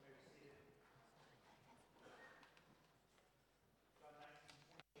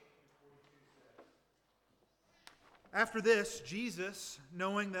After this, Jesus,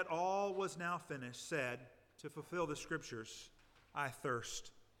 knowing that all was now finished, said, to fulfill the Scriptures, I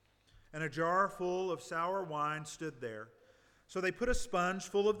thirst. And a jar full of sour wine stood there. So they put a sponge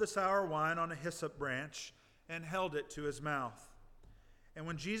full of the sour wine on a hyssop branch and held it to his mouth. And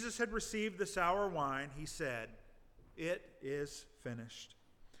when Jesus had received the sour wine, he said, It is finished.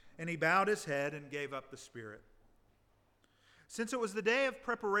 And he bowed his head and gave up the spirit. Since it was the day of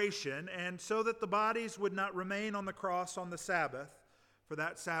preparation, and so that the bodies would not remain on the cross on the Sabbath, for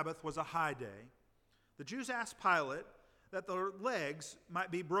that Sabbath was a high day, the Jews asked Pilate that their legs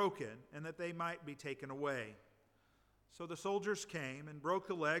might be broken and that they might be taken away. So the soldiers came and broke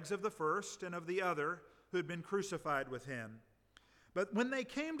the legs of the first and of the other who had been crucified with him. But when they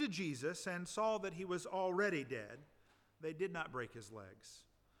came to Jesus and saw that he was already dead, they did not break his legs.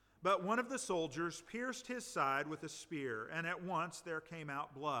 But one of the soldiers pierced his side with a spear, and at once there came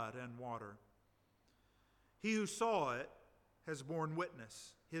out blood and water. He who saw it has borne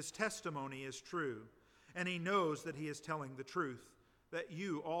witness. His testimony is true, and he knows that he is telling the truth, that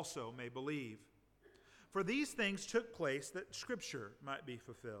you also may believe. For these things took place that Scripture might be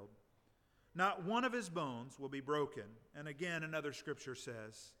fulfilled. Not one of his bones will be broken. And again, another Scripture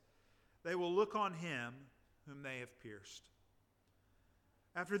says, they will look on him whom they have pierced.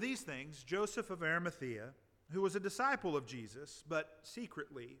 After these things, Joseph of Arimathea, who was a disciple of Jesus, but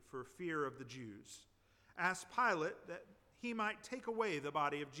secretly for fear of the Jews, asked Pilate that he might take away the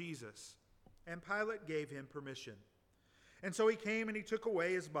body of Jesus. And Pilate gave him permission. And so he came and he took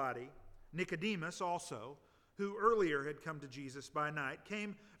away his body. Nicodemus also, who earlier had come to Jesus by night,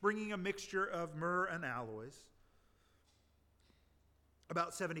 came bringing a mixture of myrrh and aloes,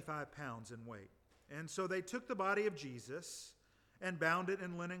 about 75 pounds in weight. And so they took the body of Jesus and bound it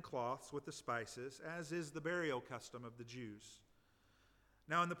in linen cloths with the spices, as is the burial custom of the Jews.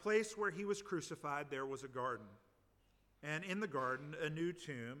 Now in the place where he was crucified there was a garden, and in the garden a new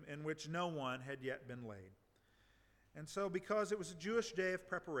tomb in which no one had yet been laid. And so because it was a Jewish day of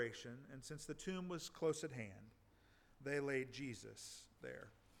preparation, and since the tomb was close at hand, they laid Jesus there.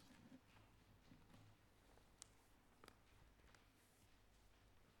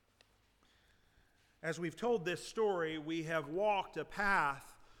 As we've told this story, we have walked a path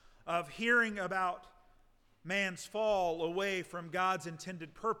of hearing about man's fall away from God's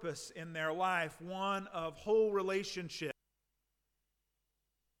intended purpose in their life, one of whole relationship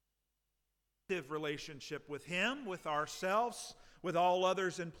with Him, with ourselves, with all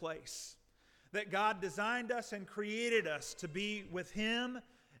others in place. That God designed us and created us to be with Him,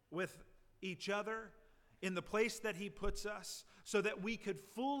 with each other, in the place that He puts us, so that we could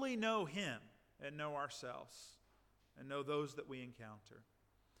fully know Him and know ourselves and know those that we encounter.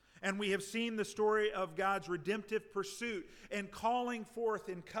 And we have seen the story of God's redemptive pursuit and calling forth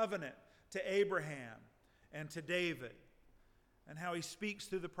in covenant to Abraham and to David, and how He speaks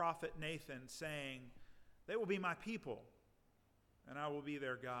through the prophet Nathan, saying, they will be my people, and I will be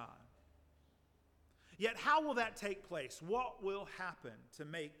their God. Yet how will that take place? What will happen to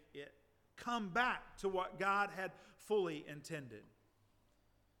make it come back to what God had fully intended?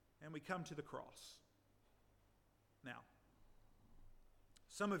 And we come to the cross. Now,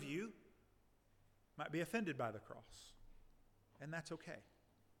 some of you might be offended by the cross, and that's okay.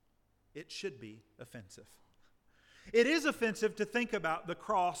 It should be offensive. It is offensive to think about the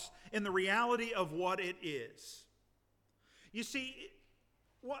cross in the reality of what it is. You see,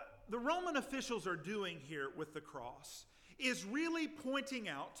 what the Roman officials are doing here with the cross is really pointing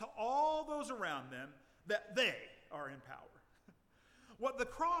out to all those around them that they are in power. What the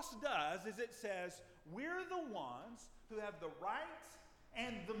cross does is it says, we're the ones who have the right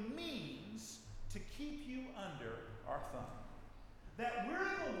and the means to keep you under our thumb. That we're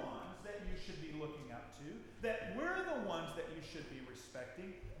the ones that you should be looking up to, that we're the ones that you should be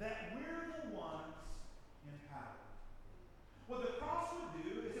respecting, that we're the ones in power. What the cross would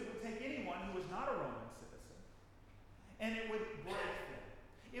do is it would take anyone who was not a Roman citizen, and it would break them.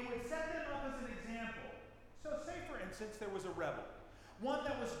 It would set them up as an example. So say, for instance, there was a rebel. One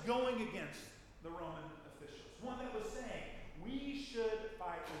that was going against the Roman officials. One that was saying, we should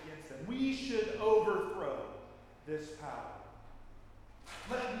fight against them. We should overthrow this power.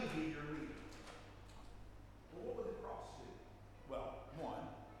 Let me be your leader. Well, what would the cross do? Well, one,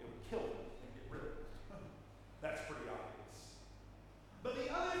 it would kill them and get rid of them. That's pretty obvious. But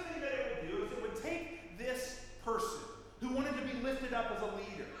the other thing that it would do is it would take this person who wanted to be lifted up as a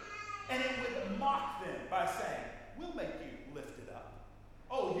leader, and it would mock them by saying, we'll make you lifted up.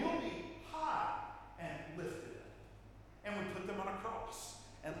 Oh, you'll be high and lifted up. And we put them on a cross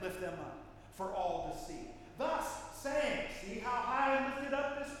and lift them up for all to see. Thus saying, see how high and lifted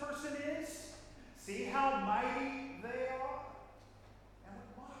up this person is? See how mighty they are, and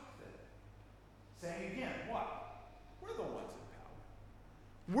would mock them. Saying again, what? We're the ones in power.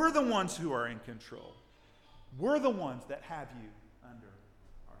 We're the ones who are in control. We're the ones that have you under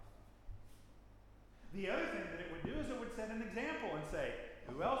our thumb. The other thing that it would do is it would set an example and say,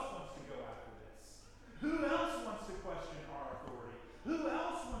 who else wants to go after this? Who else wants to question our authority? Who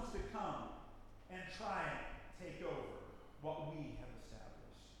else wants to come and try and take over what we have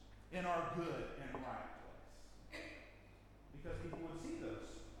established in our good and right place? Because people would see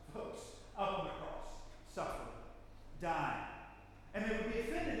those folks up on the cross, suffering, dying. And they would be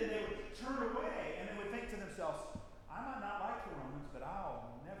offended and they would turn away and they would think to themselves, I might not like the Romans, but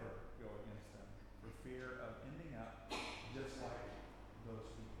I'll never go against them for fear of ending up just like those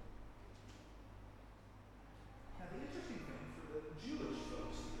people. Now the interesting thing for the Jewish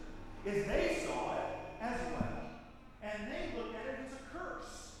folks here is they saw it as well, and they looked at it as a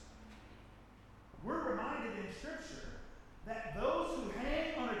curse. We're reminded in Scripture that those who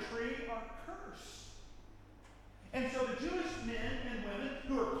hang on a tree are cursed. And so the Jewish men and women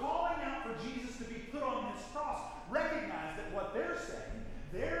who are calling out for Jesus to be put on this cross recognize that what they're saying,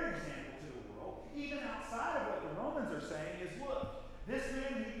 their example to the world, even outside of what the Romans are saying, is look, this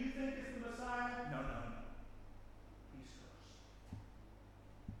man who you think is the Messiah, no. He's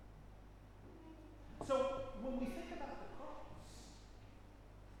cursed. So when we think about the cross,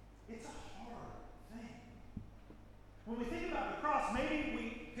 it's a hard thing. When we think about the cross, maybe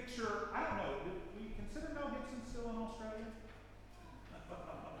we picture, I don't know, do we consider Mel Gibson still in Australia?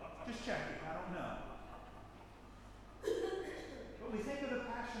 Just checking, I don't know. But we think of the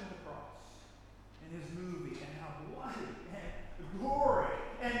Passion of the Cross and his movie and how bloody and gory,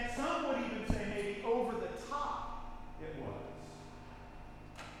 and some would even say maybe over the top it was.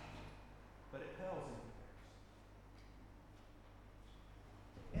 But it pales in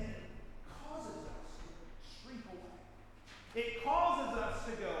comparison. And it causes us to shrink away. It causes us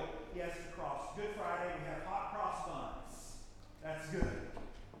to go, yes, the cross. Good Friday, we have hot cross buns. That's good.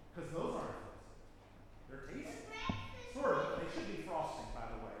 Because those aren't offensive. They're tasty. Sort of. They should be frosting, by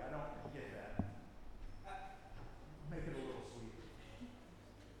the way. I don't get that. Make it a little sweeter.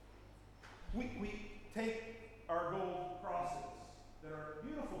 We take our gold crosses that are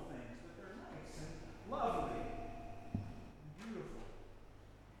beautiful things, but they're nice and lovely and beautiful.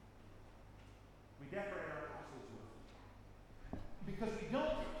 We decorate our houses with them. Because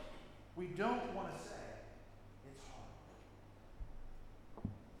we don't want to say it's hard.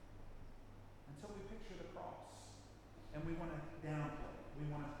 And so we picture the cross and we want to downplay it. We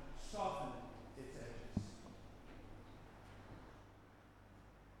want to soften its edges.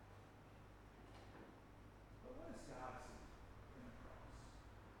 But what does God see in the cross?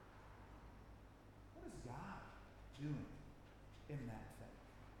 What is God doing in that thing?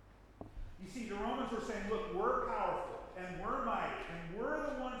 You see, the Romans were saying, look, we're powerful, and we're mighty, and we're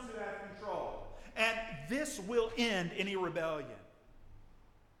the ones who have control. And this will end any rebellion.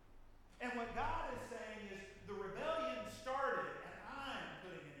 And what God is saying is, the rebellion started, and I'm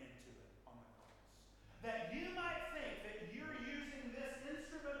putting an end to it on the cross. That you might think that you're using this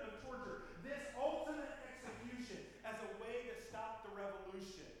instrument of torture, this ultimate execution, as a way to stop the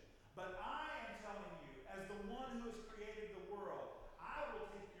revolution. But I am telling you, as the one who has created the world, I will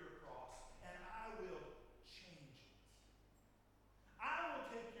take your cross and I will change it. I will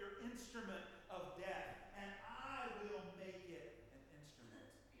take your instrument of death and I will make it an instrument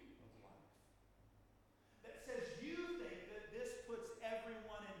of life. That says you think that this puts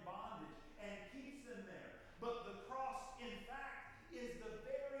everyone in bondage and keeps them there. But the cross, in fact, is the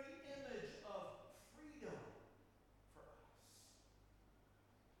very image of freedom for us.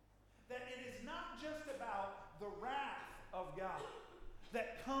 That it is not just about the wrath of God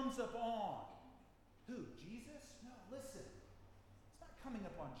that comes upon who? Jesus? No, listen. It's not coming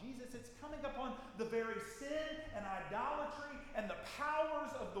upon Jesus. It's coming upon the very sin and idolatry and the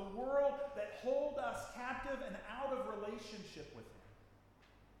powers of the world that hold us captive and out of relationship with Him.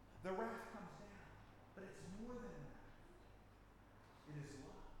 The wrath comes down, but it's more than that. It is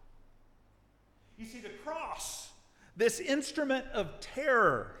love. You see, the cross, this instrument of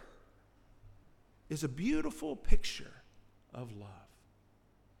terror, is a beautiful picture of love.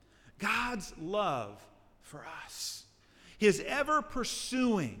 God's love for us. His ever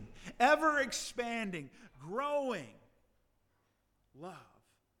pursuing, ever expanding, growing love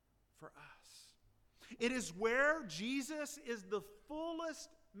for us. It is where Jesus is the fullest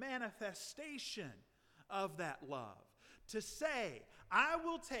manifestation of that love. To say, I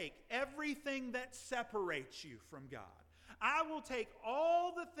will take everything that separates you from God. I will take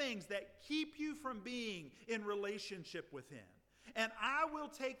all the things that keep you from being in relationship with Him. And I will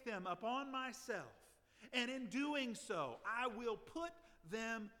take them upon myself. And in doing so, I will put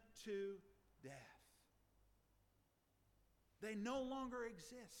them to death. They no longer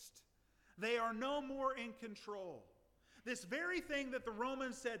exist. They are no more in control. This very thing that the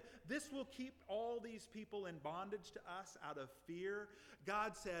Romans said, this will keep all these people in bondage to us out of fear,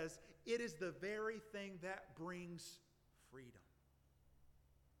 God says it is the very thing that brings freedom.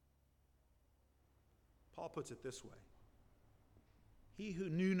 Paul puts it this way. He who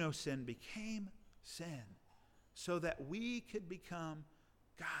knew no sin became sin so that we could become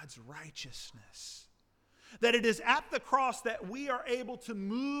God's righteousness. That it is at the cross that we are able to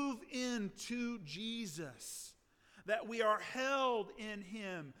move into Jesus. That we are held in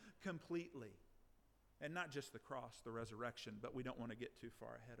Him completely. And not just the cross, the resurrection, but we don't want to get too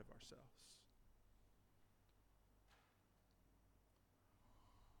far ahead of ourselves.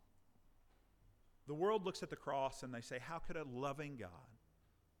 The world looks at the cross and they say, how could a loving God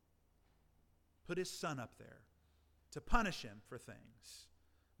put His Son up there to punish Him for things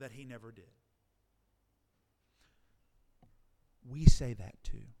that He never did? We say that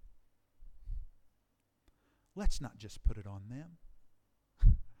too. Let's not just put it on them.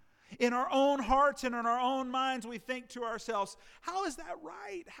 In our own hearts and in our own minds, we think to ourselves, how is that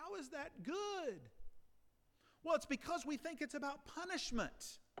right? How is that good? Well, it's because we think it's about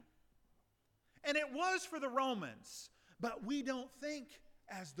punishment. And it was for the Romans, but we don't think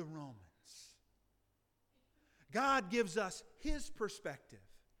as the Romans. God gives us His perspective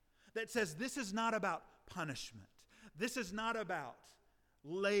that says this is not about punishment. This is not about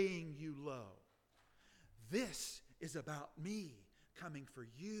laying you low. This is about me coming for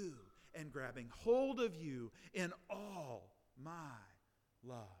you and grabbing hold of you in all my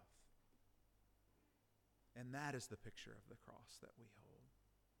love. And that is the picture of the cross that we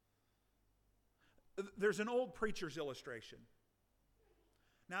hold. There's an old preacher's illustration.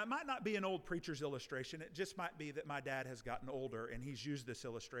 Now, it might not be an old preacher's illustration. It just might be that my dad has gotten older and he's used this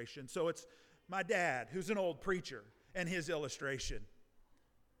illustration. So it's my dad, who's an old preacher, and his illustration.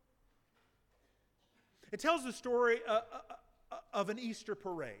 It tells the story of an Easter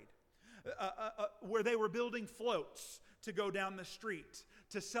parade where they were building floats to go down the street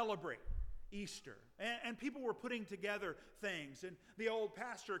to celebrate Easter. And people were putting together things. And the old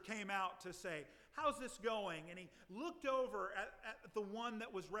pastor came out to say, how's this going? And he looked over at the one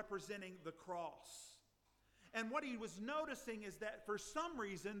that was representing the cross. And what he was noticing is that for some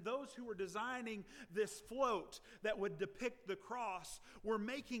reason, those who were designing this float that would depict the cross were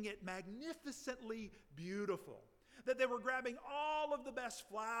making it magnificently beautiful. That they were grabbing all of the best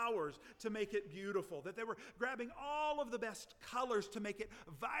flowers to make it beautiful. That they were grabbing all of the best colors to make it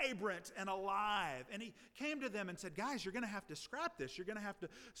vibrant and alive. And he came to them and said, guys, you're going to have to scrap this. You're going to have to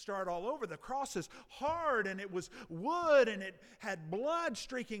start all over. The cross is hard and it was wood and it had blood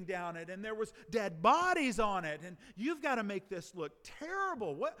streaking down it and there was dead bodies on it. And you've got to make this look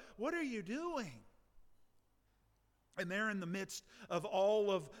terrible. What are you doing? And they're in the midst of all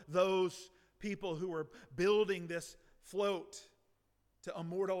of those people who were building this float to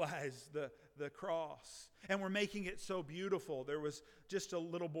immortalize the cross. And were making it so beautiful. There was just a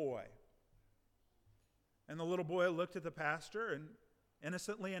little boy. And the little boy looked at the pastor and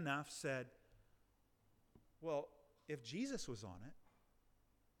innocently enough said, well, if Jesus was on it,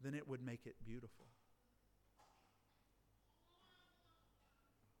 then it would make it beautiful.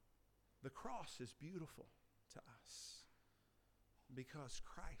 The cross is beautiful to us because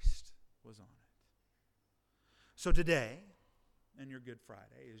Christ was on it. So today, and your Good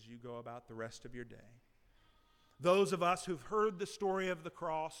Friday, as you go about the rest of your day, those of us who've heard the story of the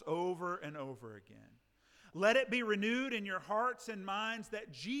cross over and over again, let it be renewed in your hearts and minds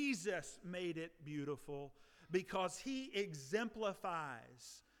that Jesus made it beautiful because He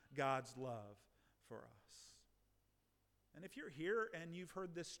exemplifies God's love for us. And if you're here and you've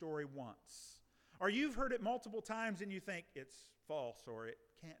heard this story once, or you've heard it multiple times and you think it's false or it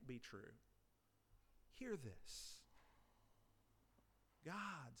can't be true, hear this.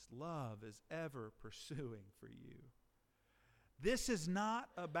 God's love is ever pursuing for you. This is not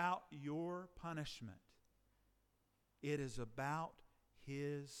about your punishment. It is about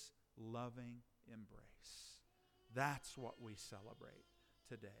His loving embrace. That's what we celebrate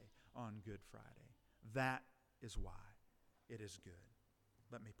today on Good Friday. That is why it is good.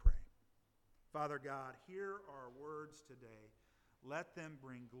 Let me pray. Father God, hear our words today. Let them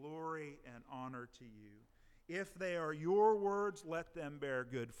bring glory and honor to you. If they are your words, let them bear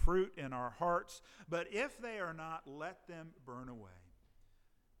good fruit in our hearts. But if they are not, let them burn away.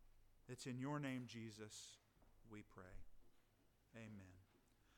 It's in your name, Jesus, we pray. Amen.